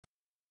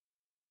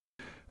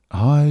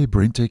Hi,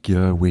 BrenTech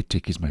here, where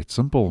tech is made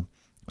simple.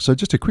 So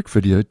just a quick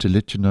video to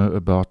let you know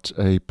about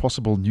a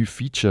possible new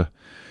feature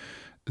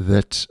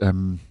that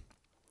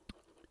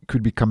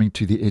could be coming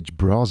to the Edge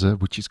browser,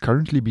 which is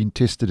currently being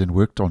tested and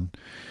worked on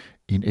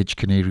in Edge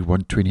Canary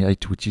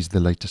 1.28, which is the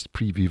latest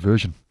preview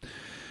version.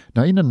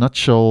 Now, in a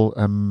nutshell,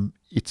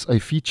 it's a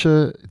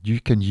feature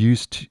you can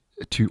use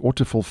to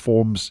autofill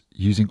forms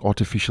using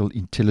artificial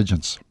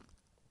intelligence,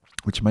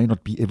 which may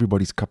not be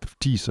everybody's cup of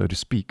tea, so to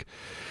speak.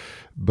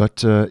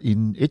 But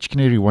in Edge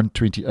Canary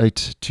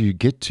 1.28, to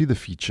get to the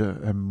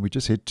feature, we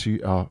just head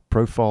to our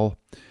profile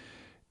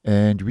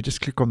and we just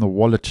click on the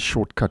wallet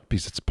shortcut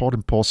because it's part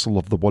and parcel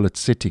of the wallet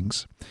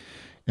settings.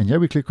 And here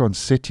we click on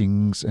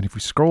settings, and if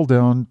we scroll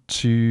down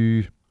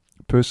to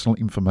personal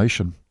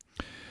information,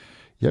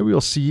 here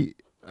we'll see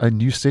a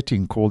new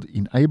setting called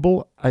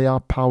Enable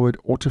AI-powered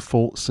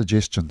autofill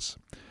suggestions.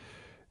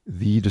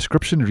 The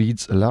description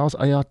reads, allows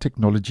AI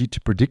technology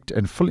to predict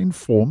and fill in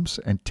forms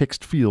and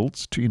text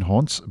fields to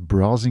enhance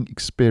browsing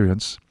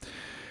experience.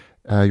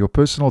 Your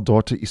personal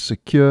data is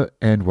secure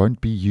and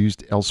won't be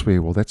used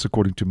elsewhere. Well, that's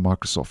according to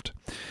Microsoft.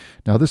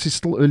 Now, this is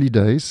still early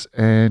days,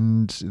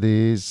 and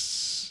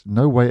there's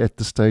no way at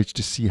this stage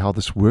to see how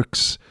this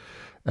works.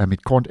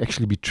 It can't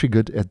actually be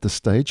triggered at this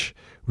stage,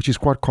 which is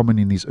quite common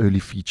in these early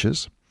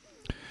features.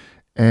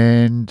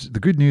 And the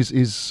good news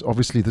is,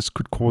 obviously, this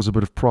could cause a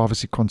bit of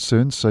privacy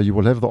concerns, so you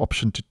will have the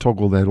option to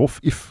toggle that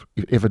off if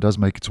it ever does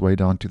make its way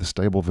down to the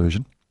stable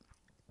version.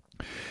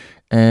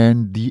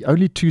 And the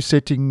only two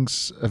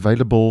settings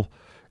available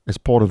as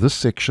part of this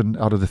section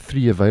out of the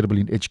three available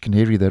in Edge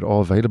Canary that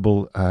are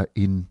available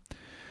in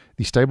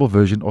the stable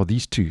version are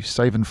these two: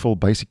 save and fill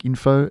basic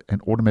info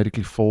and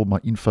automatically fill my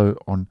info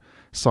on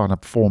sign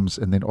up forms.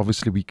 And then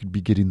obviously we could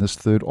be getting this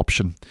third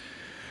option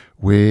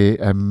where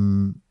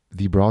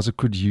the browser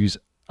could use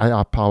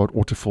AI-powered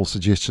autofill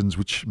suggestions,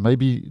 which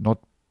maybe not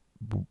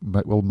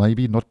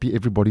be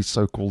everybody's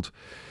so-called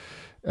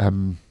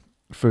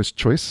first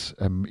choice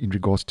in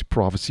regards to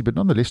privacy, but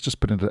nonetheless, just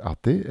putting it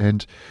out there.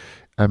 And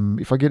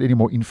if I get any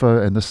more info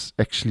and this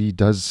actually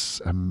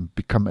does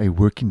become a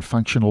working,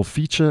 functional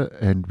feature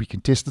and we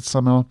can test it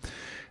somehow,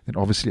 then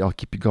obviously I'll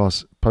keep you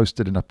guys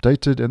posted and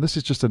updated. And this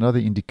is just another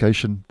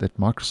indication that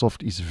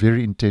Microsoft is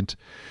very intent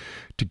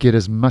to get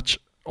as much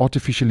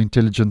artificial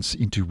intelligence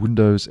into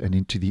Windows and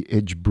into the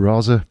Edge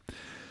browser.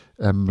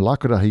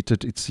 Like it or hate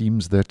it, it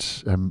seems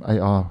that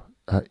AI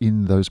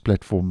in those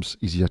platforms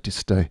is here to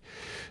stay.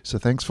 So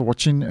thanks for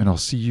watching, and I'll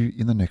see you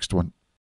in the next one.